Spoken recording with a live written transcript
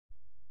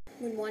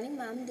Good morning,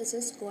 ma'am. This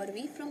is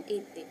Gauravi from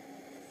 8th day.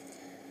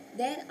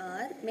 There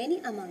are many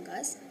among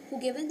us who,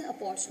 given the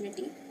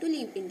opportunity to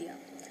leave India,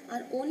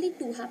 are only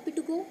too happy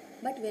to go.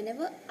 But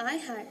whenever I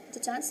had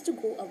the chance to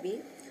go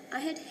away, I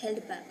had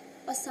held back,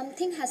 or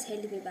something has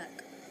held me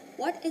back.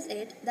 What is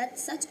it that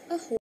such a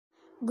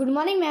Good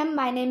morning, ma'am.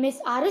 My name is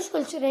Arush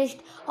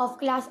Kulshrestha of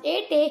class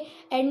 8A,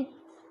 and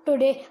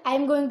today I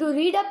am going to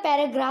read a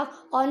paragraph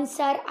on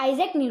Sir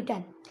Isaac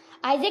Newton.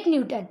 Isaac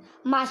Newton,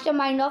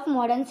 mastermind of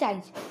modern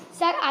science.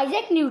 Sir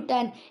Isaac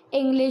Newton,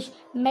 English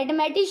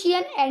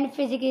mathematician and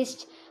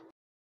physicist.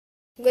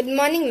 Good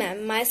morning,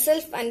 ma'am.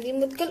 Myself, Anvi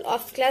Mutkal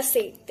of class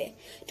 8th.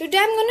 Today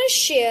I'm going to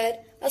share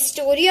a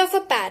story of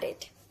a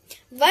parrot.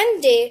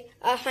 One day,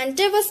 a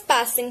hunter was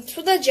passing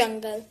through the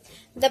jungle.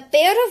 The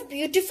pair of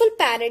beautiful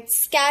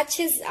parrots catch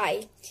his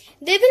eye.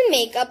 They will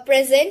make a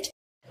present.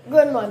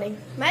 Good morning.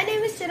 My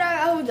name is Chirag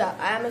Ahuja.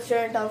 I am a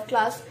student of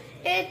class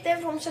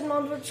 8th from St.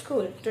 Norwood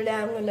School. Today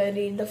I am going to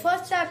read the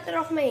first chapter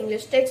of my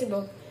English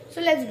textbook. So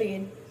let's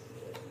begin.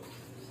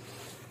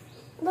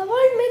 The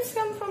word myths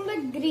come from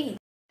the Greek.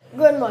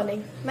 Good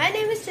morning. My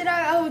name is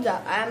Chirag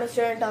Ahuja. I am a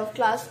student of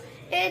class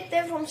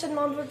 8th from St.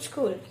 Norwood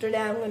School. Today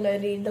I am going to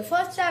read the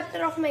first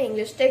chapter of my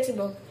English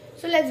textbook.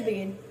 So let's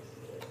begin.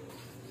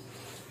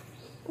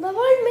 The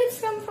word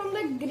myths come from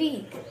the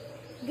Greek.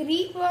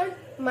 Greek word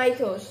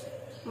mythos.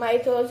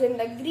 Mythos in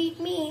the Greek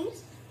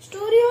means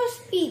story or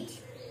speech.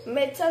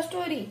 Myths are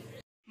story.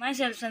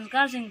 Myself,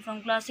 Sanskar Singh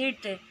from class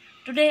 8th.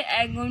 Today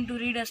I am going to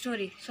read a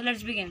story. So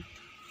let's begin.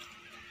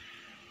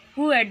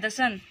 Who had the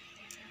sun?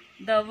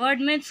 The word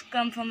myths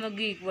come from the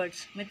Greek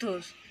words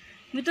mythos.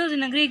 Mythos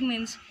in the Greek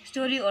means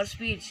story or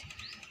speech.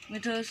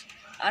 Mythos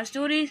are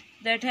stories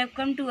that have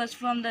come to us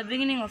from the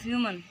beginning of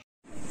human.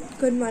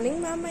 Good morning,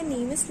 ma'am. My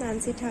name is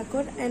Nancy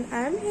Thakur and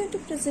I am here to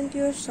present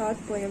you a short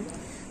poem.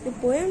 The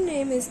poem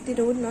name is The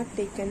Road Not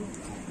Taken.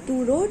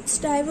 Two roads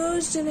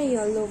diverged in a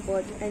yellow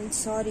wood, and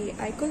sorry,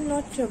 I could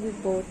not travel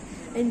both.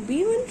 And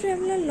be one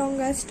traveler long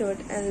I stood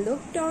and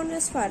looked down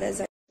as far as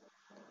I.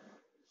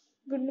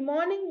 Good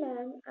morning,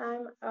 ma'am.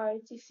 I'm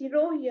Archie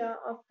Sirohia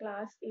of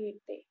class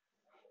 8A.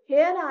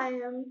 Here I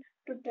am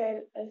to tell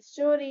a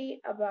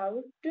story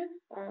about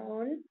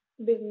on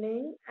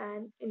beginning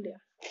and India.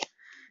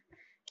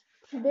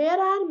 There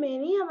are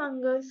many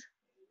among us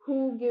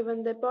who,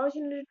 given the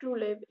opportunity to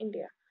live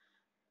India,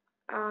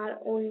 are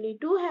only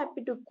too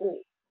happy to go.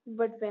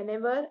 But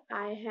whenever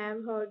I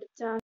have heard a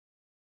chance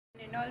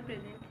and all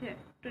present here.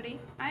 Today,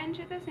 I,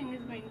 Anshika Singh,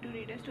 is going to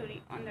read a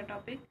story on the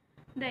topic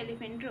The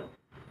Elephant Row.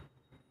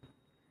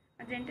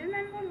 A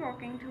gentleman was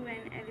walking through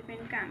an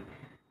elephant camp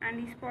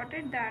and he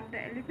spotted that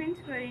the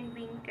elephants weren't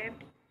being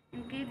kept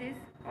in cages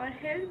or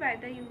held by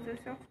the users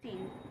of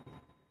chains.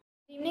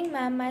 Good evening,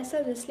 ma'am.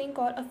 Myself, Whistling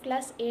Call of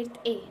Class 8th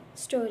A.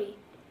 Story.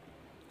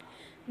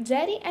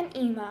 Jerry and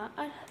Emma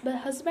are the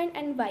husband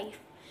and wife.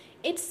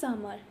 It's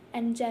summer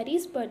and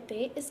Jerry's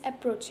birthday is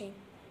approaching.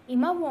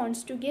 Emma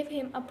wants to give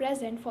him a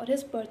present for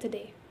his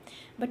birthday,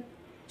 but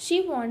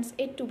she wants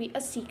it to be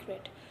a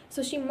secret,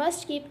 so she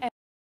must keep.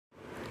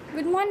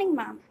 Good morning,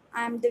 ma'am.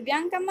 I am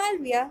Divyanka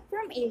Malviya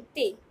from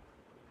 8th.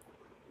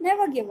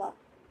 Never give up.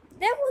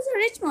 There was a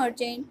rich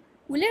merchant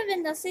who lived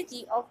in the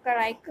city of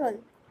Karaikal.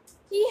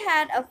 He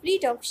had a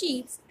fleet of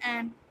sheep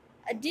and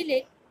a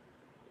dealt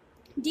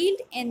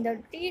in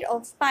the trade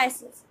of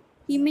spices.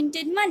 He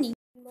minted money.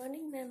 Good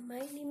morning, ma'am. My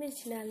name is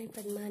Jinali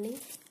Padmani.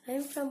 I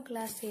am from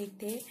class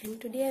 8A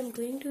and today I am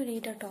going to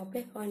read a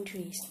topic on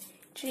trees.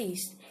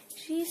 Trees.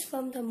 Trees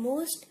form the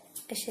most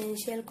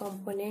essential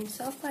components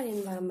of our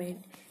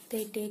environment.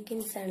 They take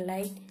in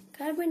sunlight,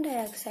 carbon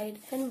dioxide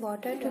and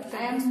water to produce.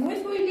 I am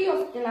Mohit Kohli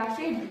of class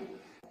 8.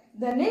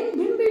 The name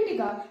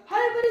Bhimbetika,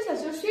 however, is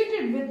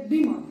associated with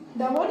Bhima,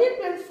 the warrior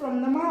prince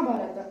from the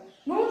Mahabharata,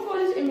 known for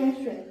his immense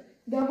strength.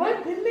 The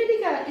word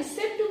Bhimbetika is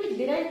said to be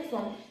derived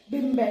from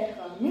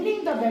Bhimbetka, meaning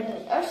the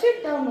battle, a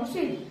sit down or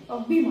siege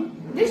of Bhima.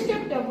 This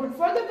chapter would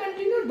further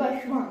continued by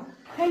Shwan.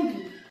 Thank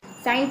you.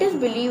 Scientists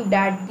believe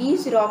that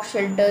these rock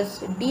shelters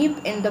deep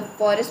in the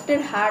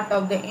forested heart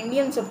of the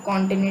Indian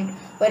subcontinent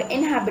were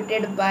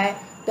inhabited by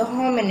the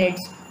hominids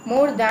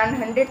more than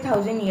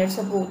 100,000 years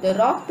ago. The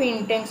rock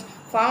paintings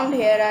found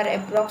here are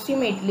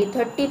approximately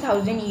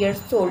 30,000 years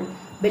old,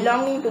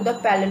 belonging to the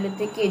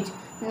Paleolithic age.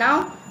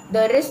 Now,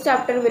 the rest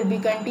chapter will be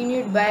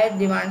continued by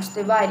Devansh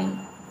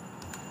Tiwari.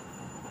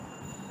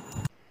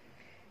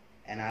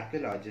 An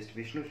archaeologist,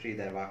 Vishnu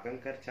Sridhar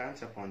Vakankar,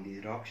 chanced upon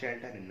these rock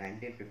shelters in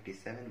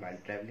 1957 while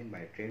traveling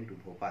by train to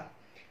Bhopal.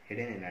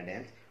 Hidden in a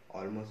dense,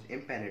 almost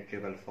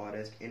impenetrable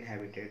forest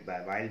inhabited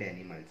by wild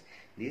animals,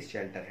 these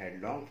shelters had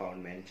long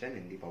found mention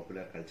in the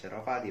popular culture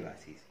of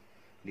Adivasis.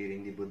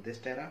 During the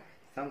Buddhist era,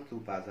 some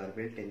stupas were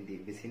built in the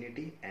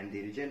vicinity and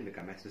the region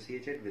became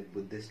associated with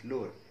Buddhist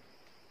lore.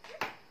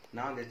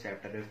 Now this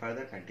chapter is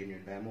further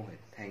continued by Mohit.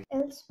 Thank you.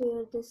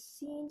 Elsewhere, the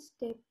scenes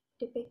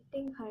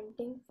depicting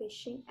hunting,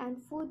 fishing, and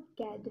food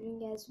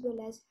gathering, as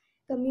well as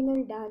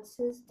communal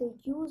dances, the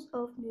use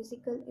of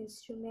musical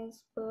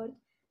instruments, birth,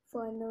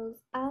 funnels,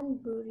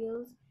 and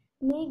burials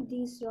make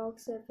these rock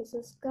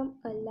surfaces come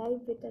alive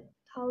with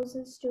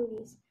 1,000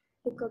 stories.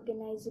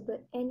 Recognizable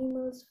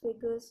animals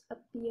figures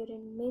appear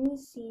in many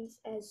scenes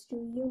as do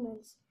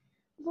humans,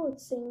 both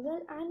single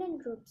and in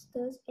groups,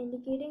 thus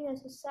indicating that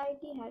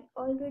society had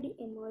already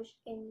emerged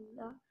in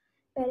the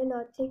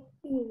Paleolithic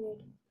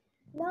period.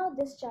 Now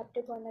this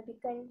chapter gonna be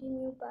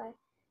continued by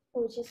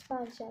Ojas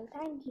Panchal.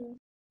 Thank you.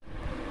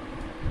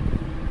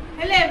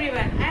 Hello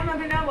everyone, I am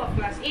Abhinav of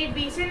class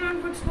 8B, St.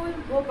 Manford School,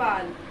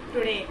 Bhopal.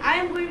 Today I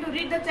am going to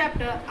read the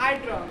chapter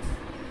Art Rocks.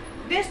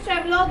 This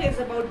travelogue is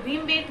about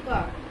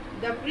Bhimbetka,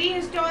 the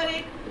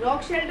prehistoric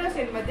rock shelters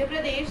in Madhya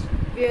Pradesh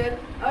where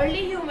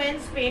early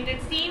humans painted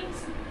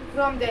scenes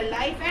from their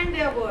life and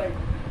their world.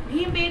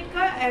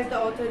 Bhimbetka, as the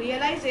author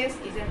realizes,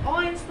 is an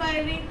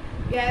awe-inspiring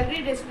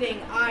gallery displaying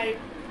art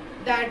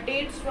that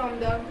dates from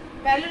the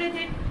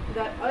Paleolithic,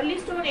 the early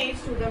Stone Age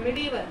to the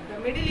medieval, the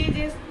Middle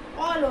Ages,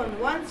 all on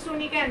one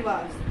stony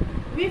canvas.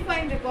 We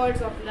find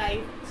records of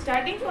life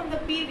starting from the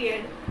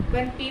period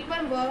when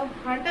people were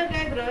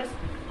hunter-gatherers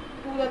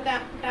to the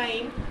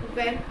time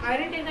when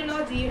iron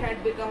technology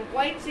had become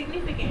quite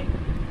significant.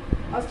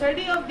 A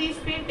study of these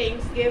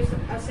paintings gives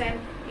us an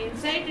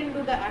insight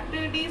into the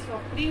activities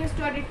of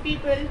prehistoric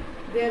people,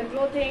 their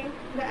clothing,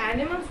 the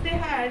animals they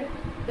had,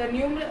 the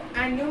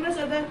numerous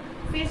other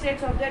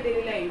facets of their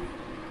daily life.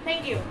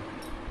 Thank you.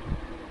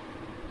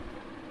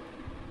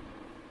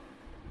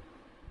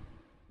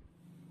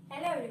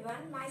 Hello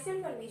everyone, myself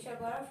Parmesha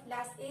Gaur of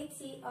class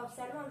 8C of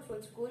St.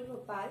 Manford School,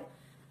 Bhopal,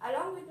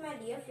 along with my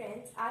dear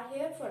friends are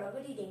here for our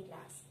reading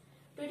class.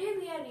 Today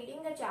we are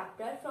reading the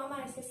chapter from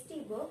our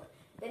SST book.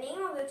 The name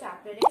of the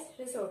chapter is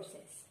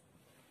Resources.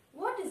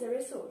 What is a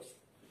resource?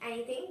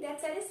 Anything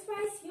that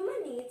satisfies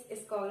human needs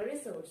is called a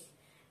resource.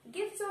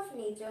 Gifts of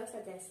nature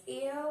such as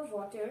air,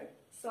 water,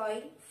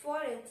 soil,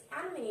 forests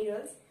and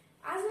minerals,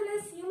 as well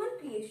as human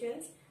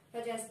creations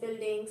such as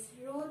buildings,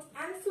 roads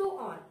and so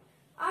on,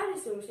 are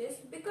resources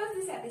because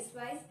they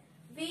satisfy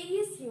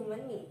various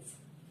human needs.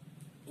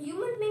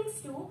 Human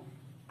beings too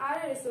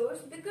are a resource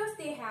because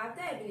they have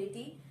the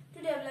ability to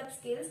develop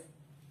skills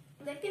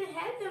that can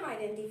help them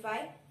identify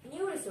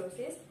new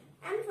resources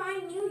and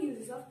find new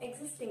uses of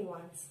existing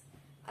ones.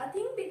 A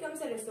thing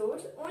becomes a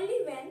resource only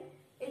when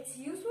its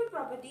useful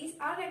properties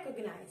are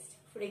recognized.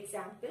 For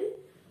example,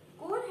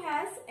 coal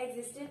has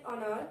existed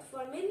on Earth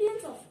for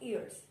millions of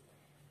years,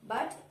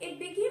 but it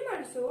became a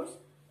resource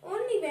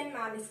only when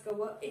man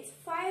discovered its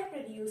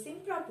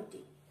fire-producing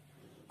property.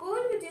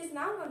 Coal, which is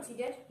now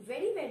considered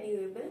very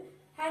valuable,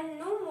 had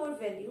no more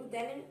value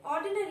than an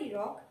ordinary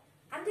rock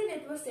until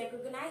it was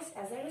recognized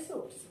as a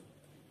resource.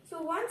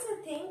 So once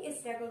a thing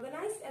is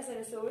recognized as a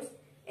resource,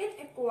 it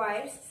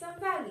acquires some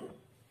value.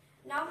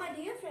 Now my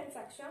dear friend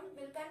Saksham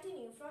will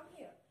continue from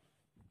here.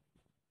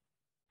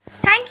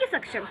 Thank you,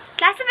 Saksham.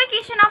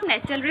 Classification of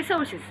natural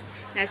resources.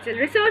 Natural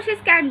resources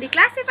can be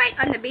classified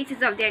on the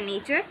basis of their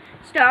nature,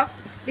 stock,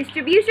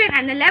 distribution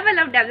and the level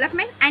of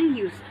development and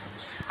use.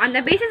 On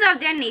the basis of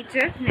their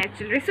nature,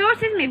 natural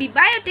resources may be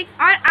biotic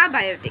or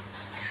abiotic.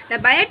 The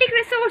biotic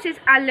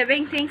resources are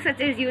living things such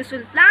as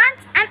useful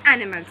plants and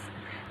animals.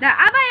 The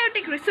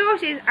abiotic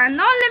resources are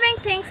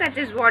non-living things such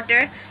as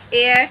water,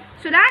 air,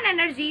 solar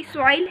energy,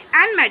 soil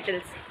and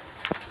metals.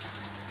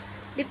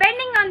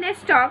 Depending on their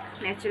stock,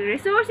 natural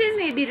resources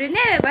may be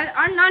renewable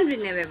or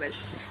non-renewable.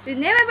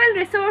 Renewable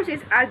resources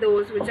are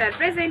those which are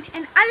present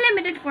in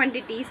unlimited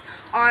quantities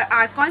or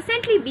are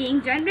constantly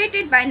being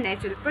generated by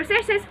natural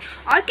processes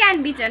or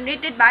can be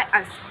generated by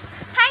us.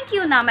 Thank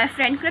you. Now my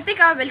friend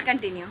Kritika will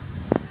continue.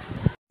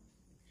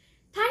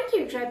 Thank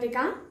you,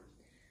 Kritika.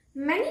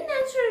 Many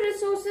natural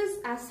resources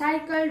are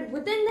cycled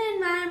within the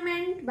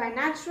environment by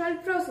natural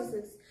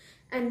processes,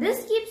 and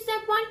this keeps their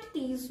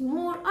quantities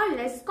more or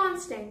less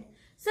constant.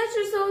 Such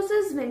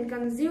resources, when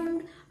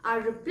consumed,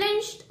 are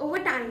replenished over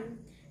time.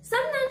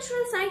 Some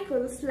natural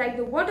cycles, like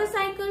the water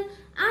cycle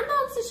and the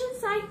oxygen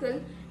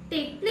cycle,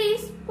 take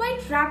place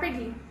quite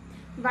rapidly,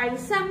 while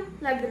some,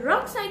 like the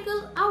rock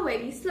cycle, are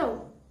very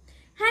slow.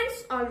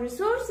 Hence, all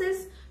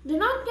resources do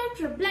not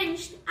get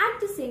replenished at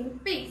the same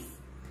pace.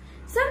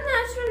 Some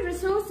natural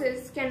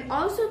resources can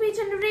also be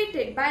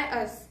generated by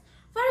us.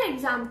 For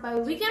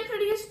example, we can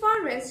produce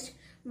forests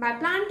by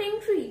planting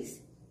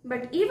trees.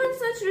 But even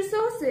such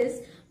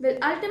resources will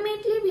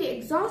ultimately be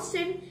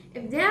exhausted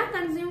if they are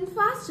consumed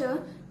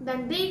faster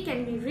than they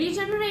can be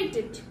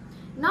regenerated.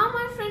 Now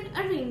my friend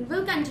Arvind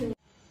will continue.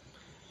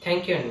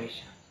 Thank you,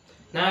 Anvesha.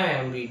 Now I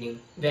am reading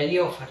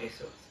Value of a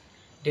Resource.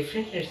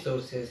 Different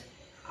resources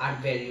are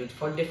valued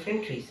for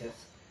different reasons.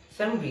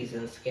 Some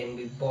reasons can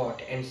be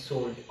bought and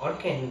sold or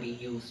can be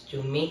used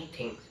to make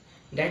things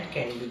that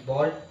can be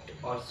bought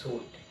or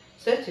sold.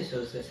 Such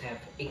resources have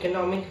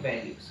economic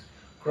values.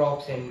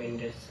 Crops and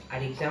minerals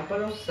are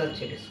examples of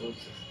such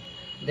resources.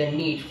 The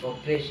need for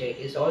pressure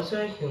is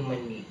also a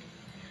human need.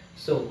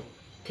 So,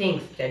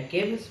 things that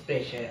give us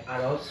pressure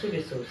are also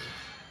resources.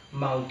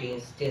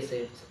 Mountains,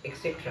 deserts,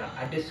 etc.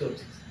 are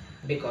resources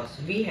because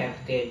we have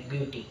their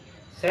beauty.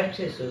 Such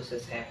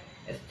resources have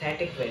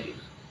aesthetic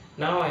values.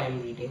 Now I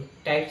am reading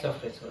types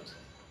of resources.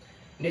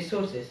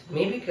 Resources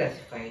may be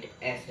classified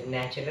as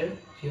natural,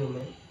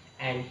 human,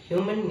 and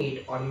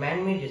human-made or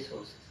man-made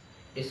resources.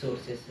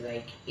 Resources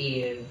like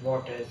air,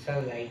 water,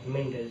 sunlight,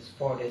 minerals,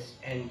 forests,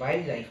 and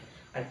wildlife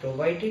are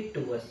provided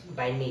to us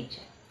by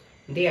nature.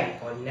 They are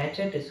called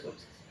natural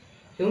resources.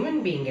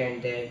 Human beings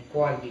and their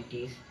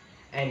qualities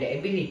and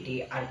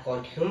ability are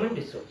called human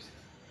resources.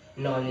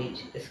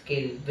 Knowledge,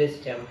 skill,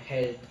 wisdom,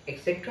 health,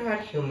 etc.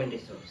 are human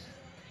resources.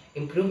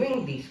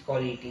 Improving these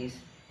qualities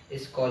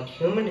is called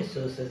human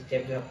resources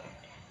development.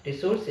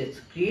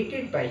 Resources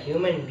created by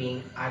human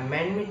beings are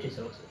man-made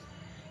resources.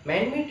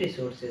 Man-made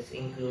resources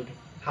include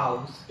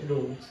house,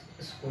 roads,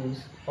 schools,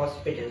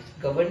 hospitals,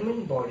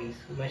 government bodies,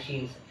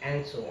 machines,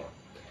 and so on.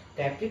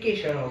 The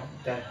application of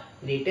the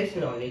latest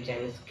knowledge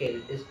and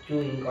skill is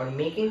doing or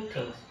making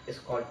things is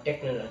called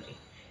technology.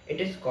 It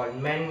is called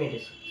man-made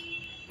resources.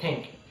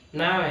 Thank you.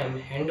 Now I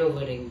am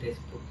handovering this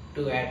book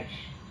to Arish.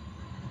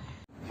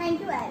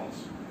 Thank you,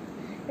 Arish.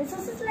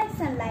 Resources like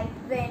sunlight,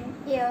 wind,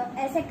 air,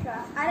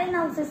 etc. are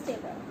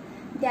inexhaustible.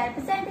 They are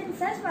present in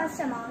such vast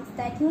amounts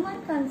that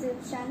human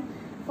consumption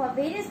for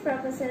various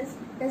purposes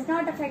does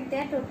not affect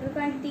their total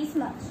quantities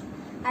much.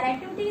 Our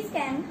activities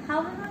can,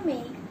 however,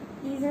 make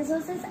these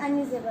resources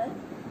unusable.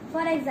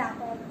 For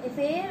example, if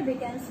air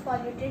becomes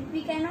polluted,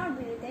 we cannot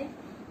breathe it,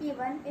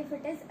 even if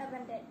it is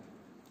abundant.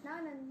 Now,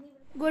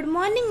 Good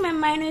morning, ma'am.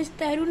 My name is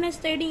Tarun. I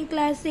study in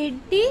class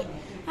 8D.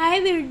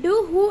 I will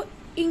do Who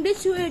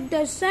English Who Ate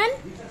the Sun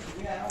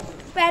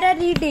para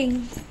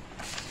reading.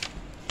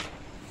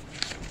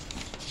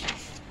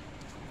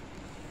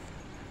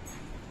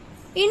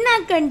 In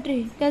our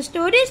country, the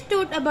story is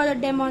told about the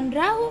demon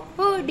Rahu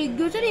who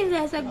disguised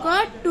himself as a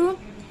god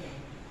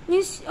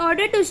in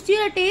order to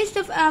steal a taste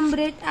of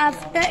Amrit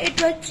after it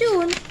was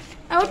thrown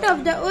out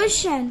of the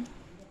ocean.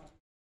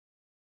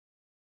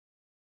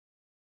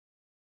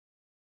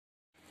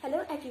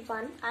 Hello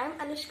everyone, I am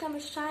Anushka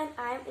Mishra and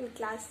I am in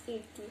class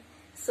 8D.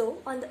 So,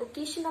 on the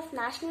occasion of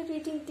National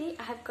Reading Day,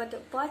 I have got the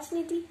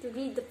opportunity to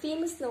read the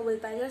famous novel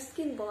by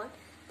Ruskin Bond,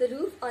 The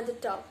Roof on the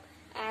Top.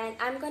 And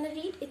I'm going to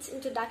read its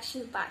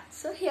introduction part.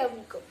 So here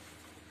we go.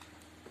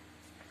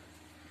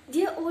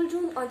 Dear old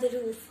room on the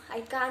roof,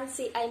 I can't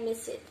say I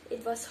miss it.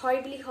 It was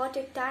horribly hot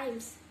at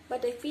times,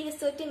 but I feel a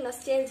certain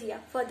nostalgia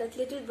for that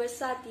little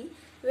Barsati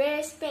where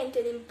I spent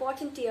an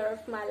important year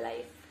of my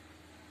life.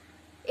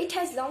 It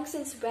has long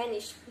since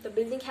vanished, the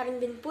building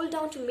having been pulled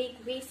down to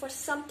make way for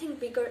something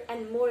bigger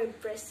and more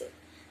impressive.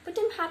 But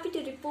I'm happy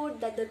to report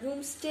that the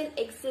room still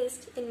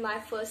exists in my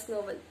first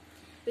novel,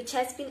 which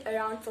has been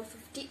around for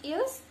 50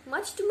 years,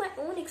 much to my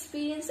own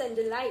experience and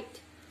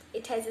delight.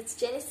 It has its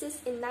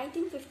genesis in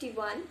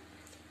 1951,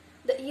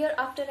 the year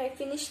after I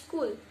finished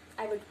school.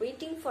 I was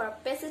waiting for a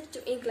passage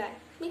to England,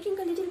 making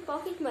a little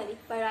pocket money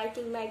by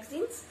writing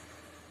magazines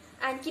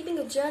and keeping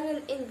a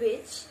journal in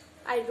which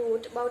I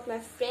wrote about my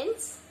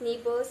friends,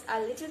 neighbors, our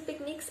little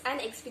picnics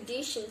and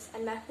expeditions,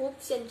 and my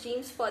hopes and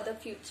dreams for the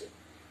future.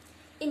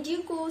 In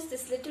due course,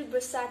 this little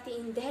Barsati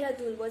in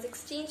Dehradun was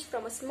exchanged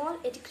from a small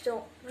attic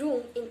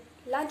room in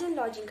London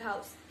lodging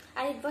house,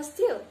 and it was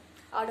there,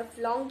 out of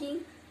longing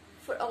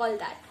for all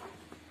that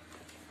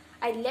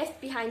I left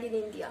behind in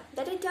India,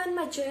 that I turned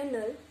my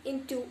journal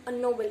into a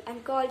novel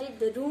and called it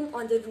The Room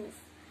on the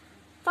Roof.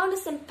 Found a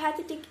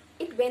sympathetic,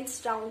 it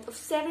went round of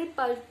several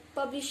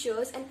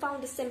publishers and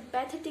found a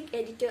sympathetic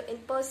editor in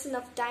person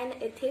of Dinah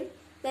Ethel,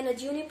 then a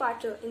junior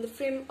partner in the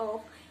firm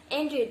of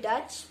Andrea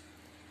Dutch.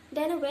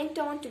 Dinah went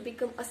on to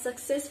become a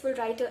successful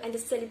writer and a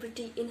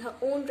celebrity in her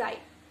own right.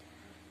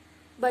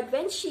 But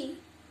when she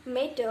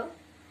met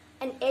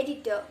an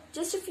editor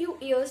just a few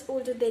years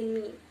older than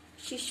me,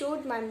 she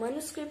showed my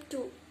manuscript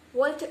to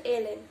Walter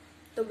Allen,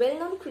 the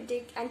well-known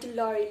critic, and to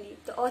Laurie Lee,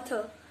 the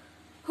author,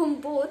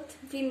 whom both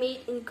we made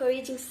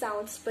encouraging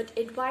sounds but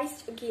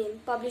advised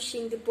against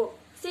publishing the book,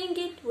 saying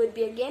it would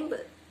be a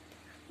gamble.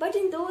 But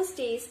in those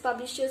days,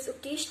 publishers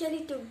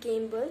occasionally took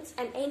gambles,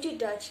 and Andrew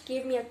Dutch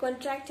gave me a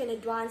contract in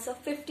advance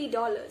of $50.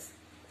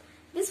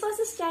 This was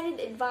the standard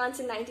advance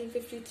in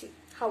 1953.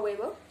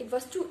 However, it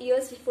was 2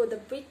 years before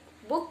the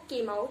book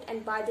came out,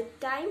 and by the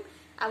time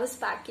I was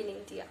back in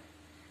India.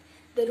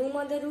 The Room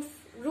on the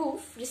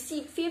Roof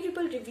received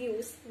favorable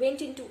reviews,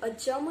 went into a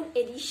German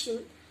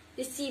edition,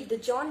 received the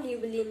John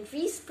Llewellyn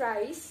Rhys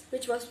Prize,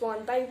 which was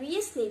won by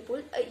V.S.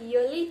 Naipaul a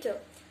year later.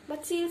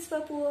 But sales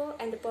were poor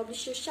and the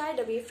publisher shied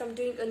away from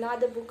doing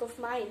another book of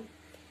mine.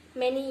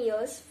 Many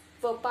years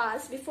were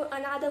passed before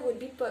another would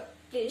be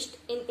published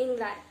in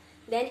England.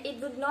 Then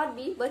it would not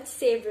be but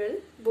several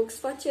books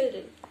for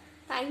children.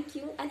 Thank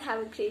you and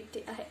have a great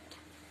day ahead.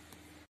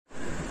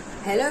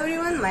 Hello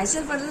everyone,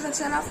 myself Arzu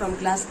Saxena from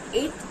class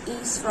 8th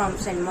East from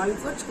St.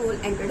 Montfort School,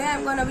 and today I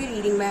am going to be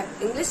reading my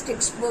English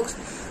textbooks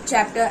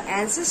chapter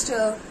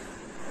Ancestor.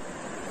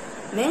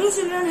 Many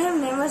children have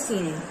never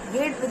seen it,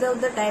 yet without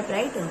the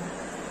typewriter,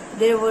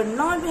 there would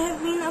not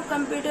have been a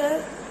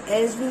computer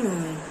as we know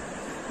it.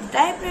 The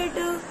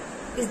typewriter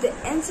is the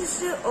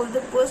ancestor of the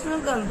personal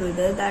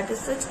computer that is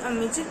such a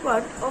major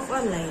part of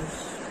our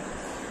lives.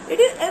 Did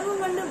you ever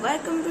wonder why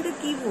computer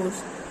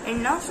keyboards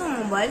and now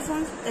some mobile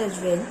phones as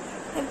well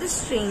have the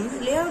strange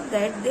layout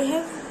that they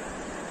have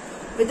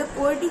with the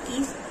QWERTY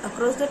keys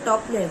across the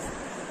top left?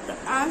 The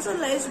answer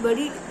lies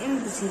buried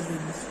in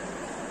decisions.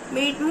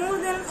 made more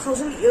than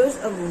 1,000 years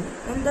ago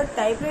when the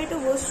typewriter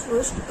was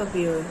first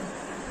appeared.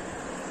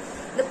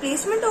 The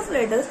placement of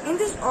letters in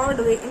this odd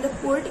way in the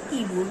QWERTY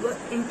keyboard was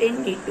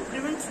intended to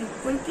prevent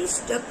frequently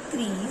stuck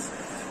keys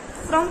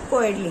from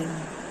coiling.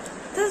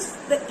 Thus,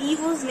 the E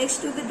was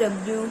next to the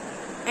W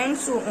and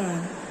so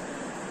on.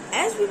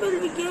 As people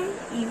became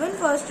even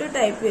faster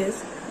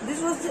typists,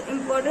 this was the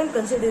important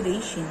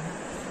consideration.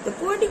 The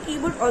QWERTY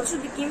keyboard also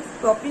became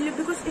popular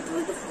because it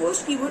was the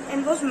first keyboard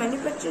and was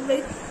manufactured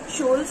by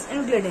Scholz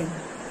and Glidden.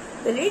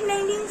 The late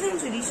 19th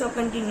century saw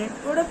continued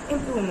product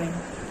improvement.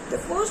 The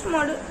first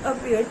model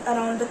appeared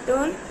around the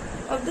turn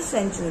of the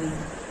century,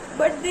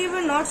 but they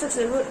were not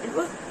successful. It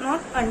was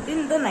not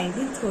until the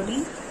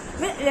 1930s,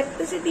 when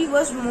electricity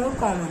was more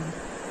common,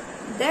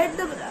 that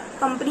the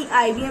company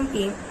IBM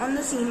came on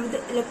the scene with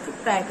the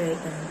electric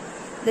typewriter.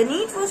 The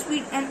need for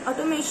speed and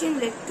automation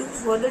led to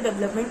further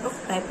development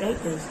of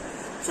typewriters.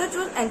 Such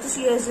was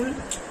enthusiasm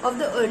of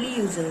the early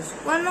users.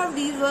 One of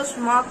these was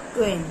Mark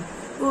Twain,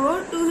 who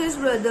wrote to his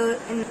brother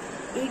in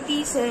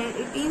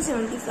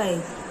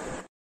 1875.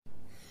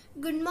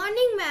 Good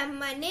morning, ma'am.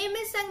 My name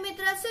is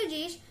Sangmitra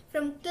Sujesh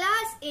from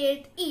Class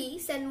 8E,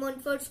 St.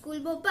 Montfort School,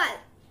 Bhopal.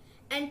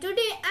 And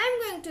today I am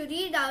going to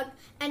read out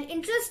an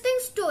interesting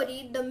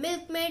story, The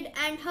Milkmaid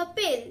and Her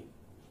Pail.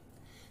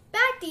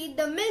 Patty,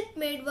 the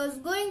milkmaid, was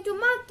going to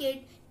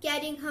market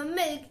carrying her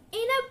milk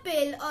in a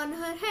pail on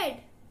her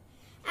head.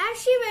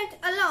 As she went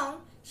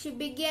along, she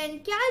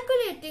began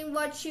calculating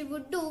what she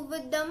would do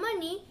with the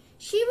money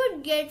she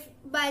would get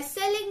by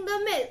selling the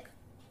milk.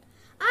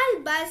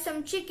 "I'll buy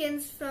some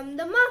chickens from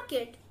the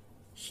market,"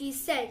 she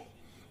said,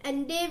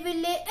 "and they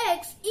will lay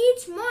eggs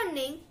each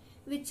morning,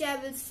 which I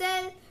will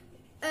sell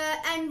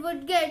and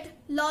would get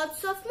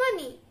lots of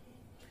money.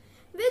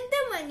 With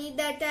the money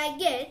that I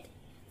get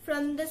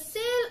from the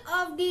sale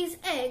of these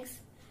eggs,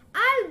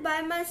 I'll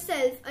buy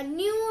myself a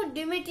new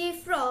dimity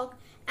frock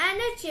and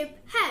a chip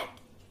hat.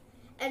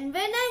 And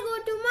when I go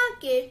to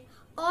market,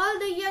 all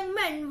the young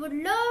men would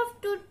love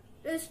to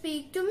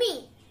speak to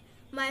me.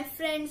 My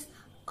friends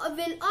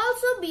will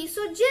also be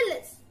so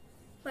jealous.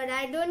 But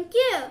I don't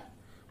care.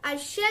 I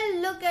shall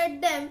look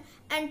at them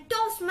and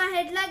toss my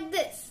head like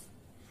this."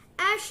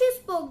 As she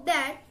spoke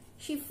that,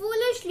 she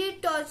foolishly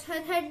tossed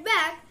her head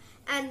back,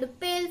 and the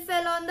pail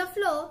fell on the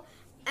floor,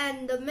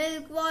 and the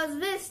milk was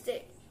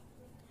wasted.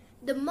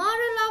 The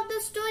moral of the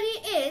story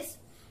is,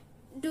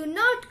 do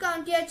not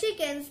count your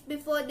chickens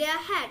before they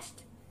are hatched.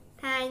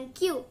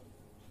 Thank you.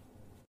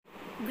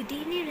 Good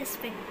evening,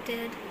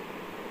 respected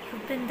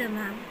Rupinder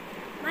ma'am.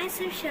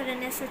 Myself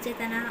Sharanya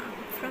Sachetana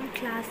from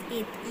class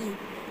 8E.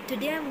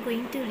 Today I am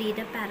going to read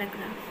a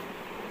paragraph.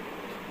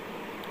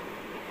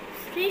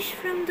 Fresh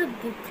from the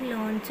book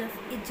launch of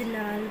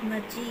Ijlal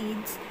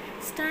Majid's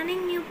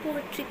stunning new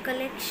poetry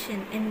collection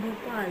in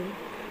Bhopal,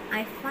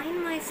 I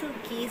find myself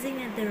gazing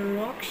at the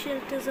rock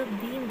shelters of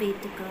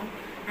Bhimbetka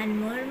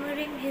and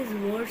murmuring his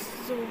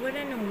verses over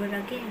and over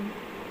again.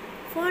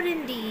 For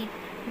indeed,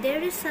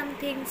 there is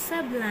something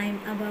sublime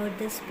about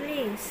this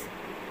place.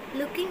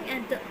 Looking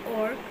at the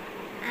orc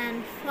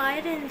and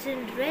fire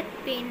engine red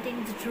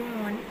paintings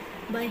drawn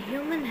by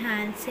human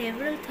hands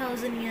several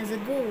thousand years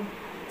ago,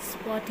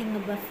 spotting a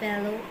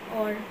buffalo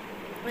or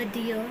a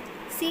deer,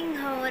 seeing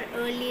how our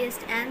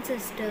earliest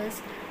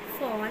ancestors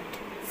fought,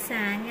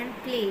 sang and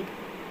played,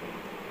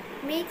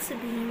 makes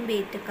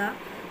Bhimbetka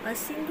a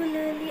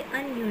singularly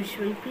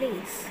unusual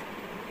place.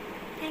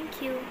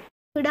 Thank you.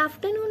 Good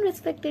afternoon,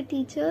 respected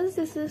teachers.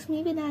 This is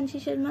me, Vidanshi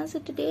Sharma. So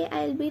today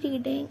I'll be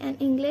reading an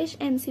English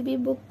MCB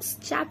books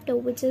chapter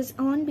which is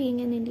on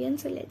being an Indian.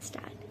 So let's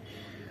start.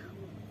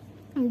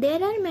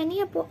 There are many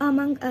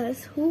among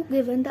us who,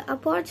 given the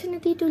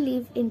opportunity to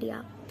leave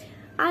India,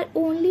 are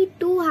only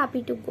too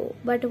happy to go.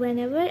 But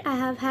whenever I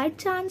have had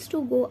chance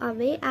to go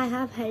away, I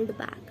have held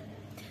back.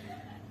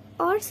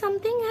 Or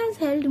something has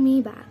held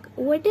me back.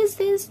 What is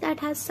this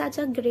that has such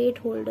a great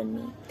hold on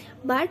me,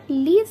 but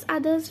leaves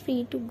others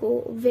free to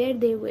go where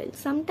they will,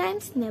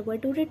 sometimes never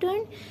to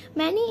return?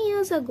 Many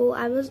years ago,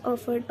 I was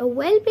offered a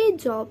well-paid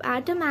job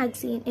at a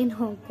magazine in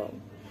Hong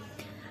Kong.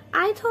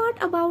 I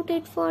thought about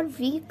it for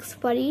weeks,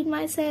 worried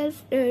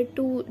myself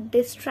to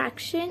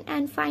distraction,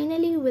 and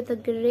finally, with a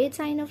great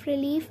sign of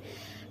relief,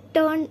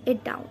 turned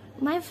it down.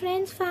 My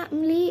friends'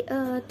 family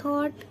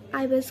thought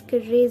I was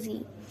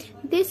crazy.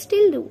 They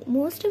still do.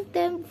 Most of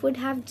them would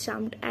have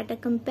jumped at a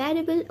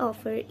comparable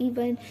offer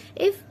even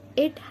if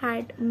it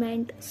had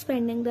meant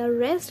spending the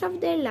rest of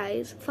their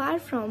lives far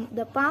from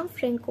the palm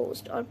fringed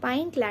coast or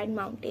pine-clad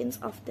mountains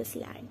of this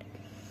land.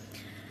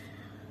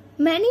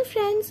 Many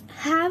friends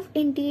have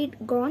indeed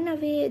gone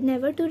away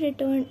never to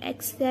return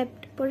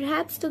except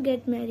perhaps to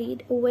get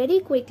married very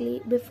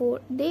quickly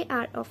before they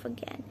are off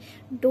again.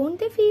 Don't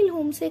they feel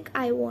homesick?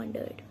 I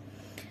wondered.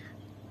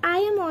 I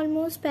am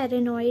almost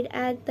paranoid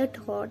at the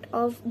thought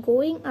of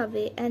going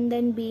away and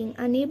then being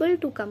unable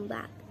to come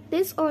back.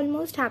 This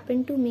almost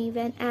happened to me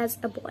when as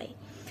a boy.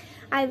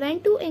 I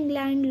went to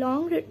England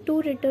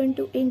to return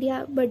to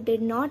India but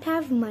did not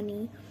have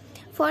money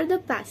for the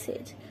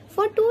passage.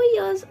 For 2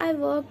 years I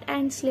worked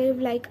and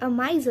slaved like a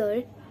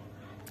miser,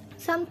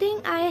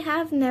 something I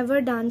have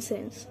never done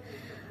since,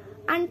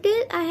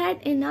 until I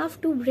had enough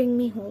to bring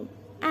me home.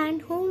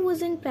 And home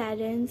wasn't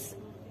parents,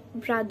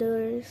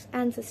 brothers,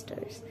 and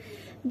sisters.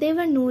 They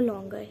were no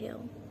longer here.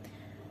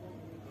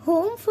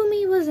 Home for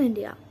me was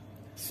India.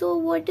 So,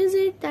 what is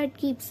it that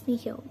keeps me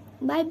here?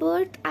 By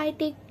birth, I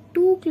take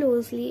too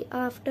closely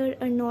after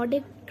a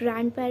Nordic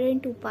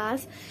grandparent to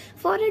pass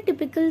for a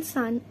typical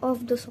son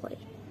of the soil.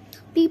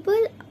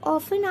 People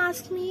often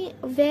ask me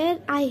where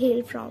I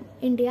hail from.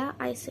 India,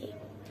 I say.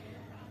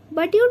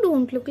 But you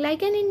don't look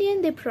like an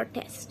Indian, they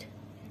protest.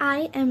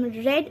 I am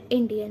red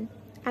Indian,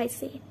 I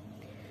say.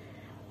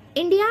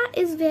 India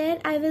is where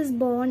I was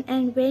born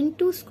and went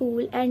to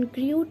school and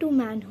grew to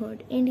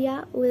manhood.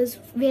 India was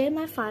where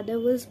my father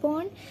was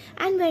born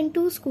and went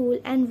to school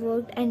and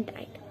worked and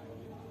died.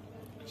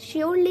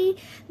 Surely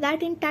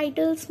that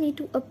entitles me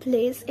to a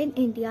place in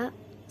India,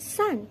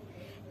 son.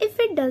 If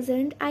it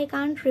doesn't, I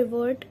can't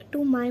revert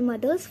to my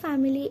mother's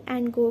family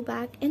and go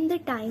back in the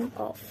time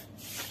of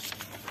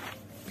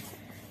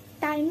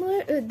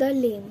Timer the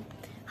Lame.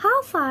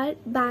 How far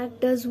back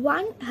does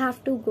one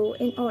have to go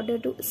in order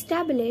to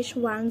establish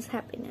one's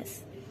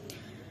happiness?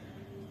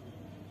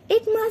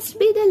 It must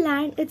be the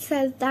land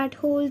itself that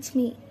holds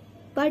me.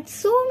 But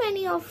so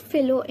many of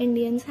fellow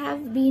Indians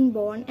have been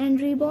born and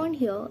reborn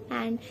here,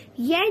 and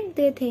yet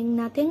they think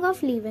nothing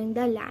of leaving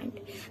the land.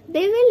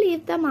 They will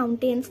leave the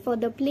mountains for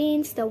the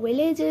plains, the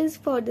villages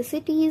for the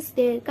cities,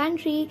 their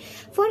country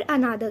for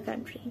another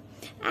country.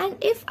 And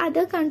if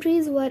other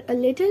countries were a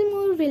little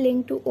more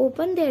willing to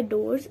open their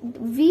doors,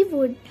 we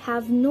would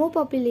have no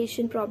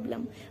population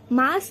problem.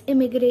 Mass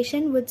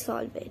immigration would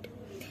solve it.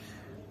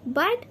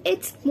 But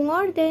it's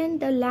more than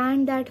the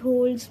land that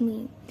holds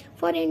me.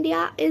 For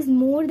India is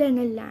more than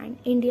a land.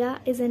 India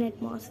is an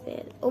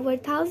atmosphere. Over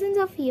thousands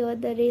of years,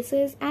 the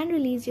races and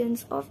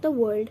religions of the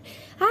world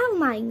have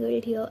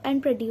mingled here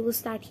and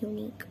produced that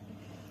unique,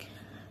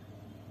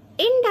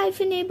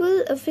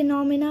 indefinable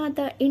phenomena.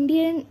 The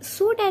Indian,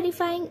 so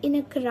terrifying in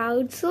a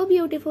crowd, so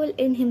beautiful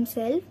in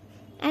himself,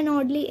 and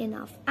oddly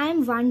enough, I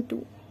am one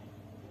too.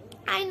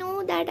 I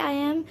know that I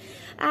am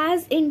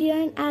as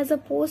Indian as a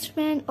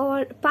postman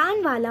or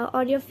panwala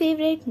or your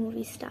favorite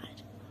movie star.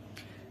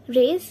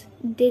 Race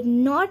did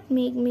not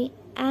make me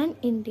an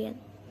Indian,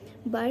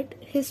 but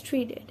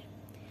history did.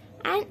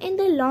 And in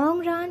the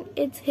long run,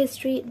 it's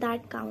history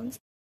that counts.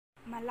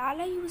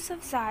 Malala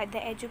Yousafzai,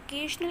 the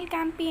educational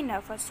campaigner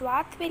for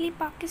Swat Valley,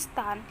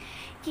 Pakistan,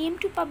 came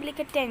to public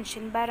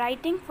attention by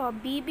writing for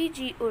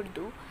BBG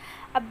Urdu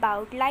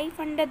about life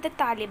under the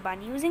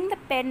Taliban. Using the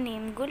pen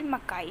name Gul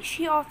Makai,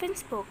 she often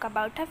spoke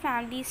about her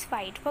family's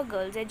fight for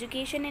girls'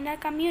 education in her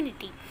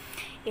community.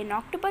 In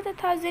October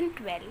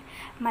 2012,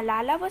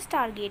 Malala was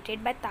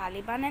targeted by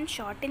Taliban and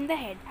shot in the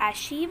head as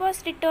she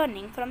was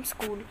returning from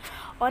school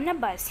on a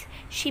bus.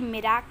 She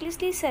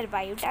miraculously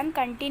survived and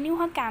continued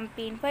her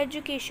campaign for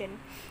education.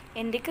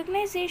 In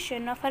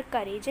recognition of her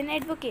courage and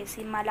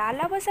advocacy,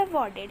 Malala was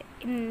awarded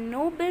a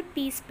Nobel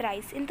Peace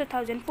Prize in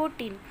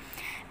 2014,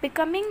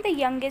 becoming the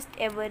youngest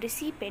ever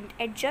recipient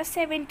at just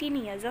 17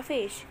 years of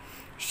age.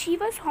 She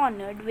was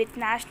honored with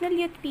National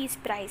Youth Peace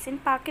Prize in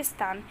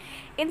Pakistan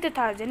in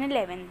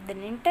 2011,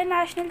 the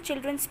International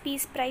Children's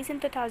Peace Prize in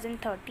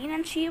 2013,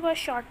 and she was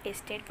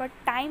shortlisted for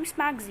Times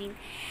Magazine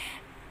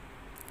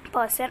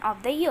Person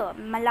of the Year.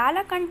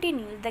 Malala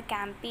continues the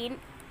campaign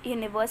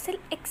Universal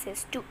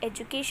Access to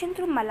Education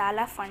through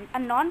Malala Fund, a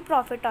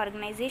non-profit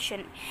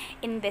organization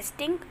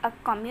investing a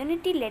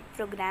community-led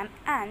program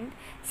and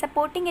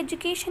supporting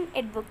education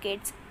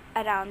advocates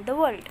around the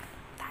world.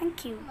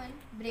 Thank you.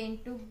 Brain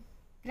to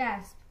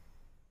grasp.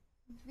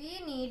 We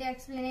need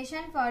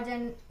explanation for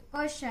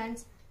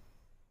questions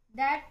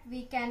that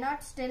we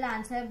cannot still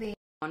answer. Good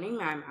morning,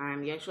 ma'am. I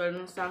am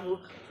Yashwardhan Sahu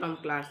from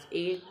class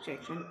 8,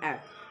 section F.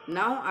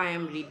 Now I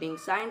am reading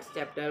Science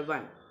Chapter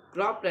 1,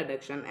 Crop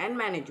Production and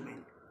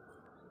Management.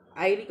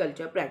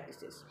 Agriculture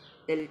Practices.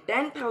 Till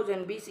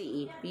 10,000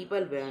 BCE,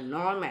 people were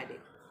nomadic.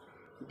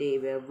 They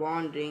were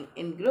wandering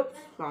in groups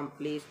from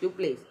place to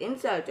place in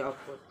search of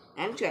food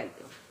and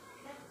shelter.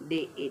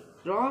 They ate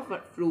raw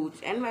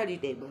fruits and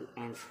vegetables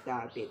and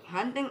started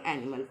hunting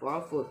animals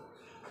for food.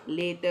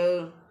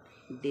 Later,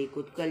 they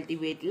could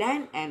cultivate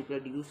land and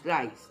produce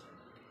rice,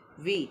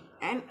 wheat,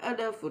 and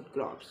other food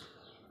crops.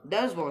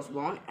 Thus was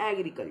born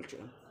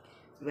agriculture.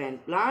 When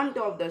plants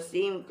of the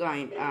same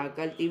kind are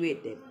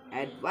cultivated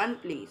at one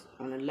place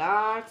on a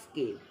large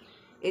scale,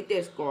 it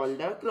is called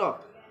a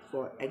crop.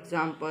 For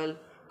example,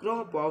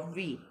 crop of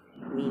wheat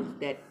means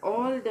that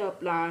all the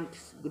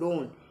plants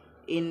grown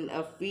in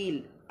a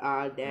field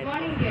are there. Good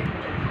morning, dear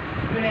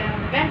teachers. Today I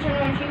am Ben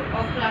Chanvanshi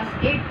of class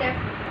 8F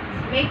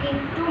making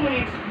 2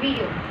 minutes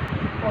video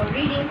for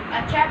reading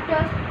a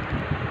chapter,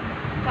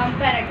 some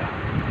paragraph.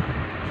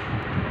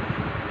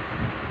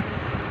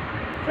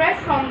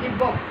 Fresh from the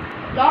book,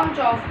 launch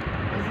of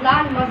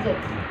Islam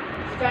Masjids,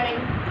 stunning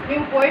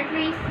new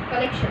poetry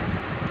collection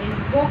in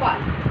Bhopal,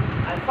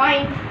 I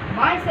find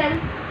myself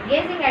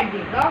gazing at the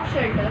rock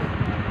shelters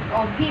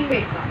of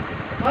Bhimbetka,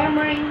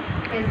 murmuring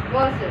his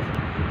verses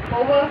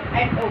over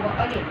and over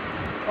again.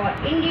 For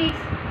indeed,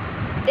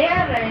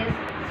 There is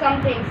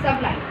something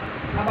sublime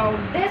about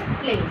this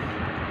place.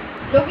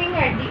 Looking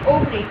at the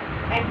oak rig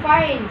and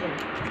fire engine,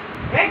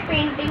 red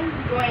painting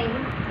drawing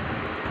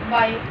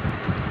by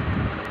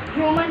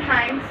human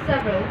hands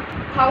several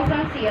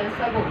thousand years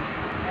ago,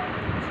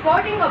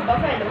 spotting a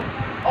buffalo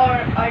or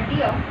a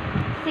deer,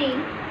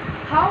 seeing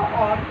how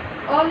our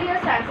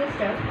earliest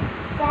ancestors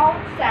fought,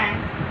 sang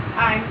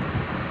and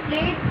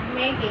played,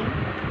 making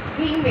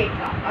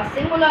Bhimbetka a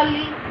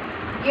singularly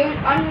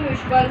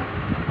unusual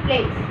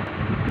place.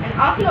 An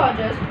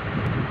archaeologist,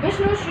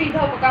 Vishnu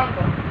Sridhar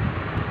Vakankar,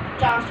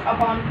 chanced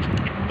upon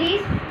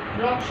these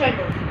rock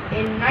shelters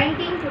in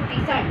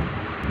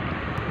 1957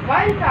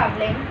 while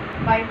travelling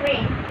by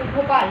train to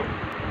Bhopal,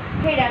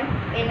 hidden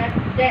in a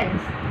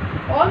dense,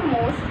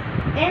 almost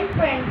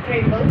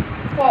impenetrable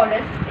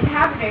forest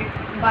inhabited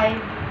by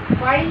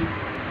wild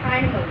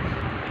animals.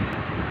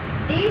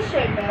 These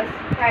shelters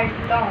had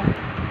long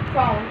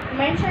found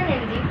mention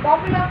in the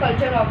popular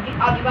culture of the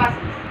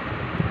Adivasis.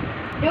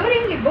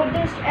 During the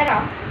Buddhist era,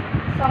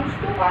 some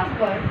stupas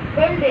were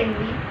built in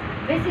the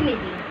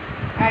vicinity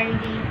and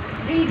the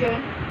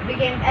region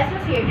became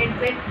associated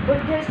with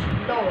Buddhist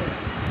lore.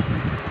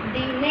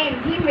 The name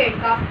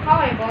Bhimbetka,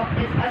 however,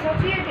 is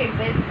associated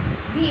with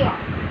Bhima,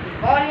 the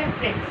warrior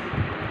prince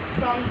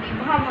from the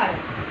Mahabharata,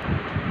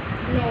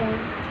 known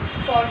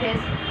for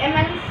his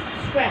immense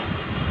strength.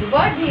 The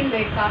word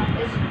Bhimbetka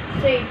is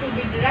said to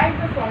be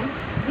derived from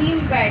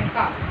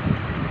Bhimbetka,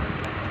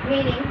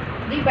 meaning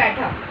the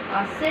better,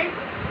 a sit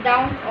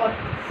down or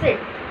sit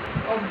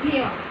of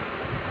Bhima.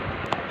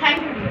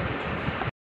 Thank you, dear.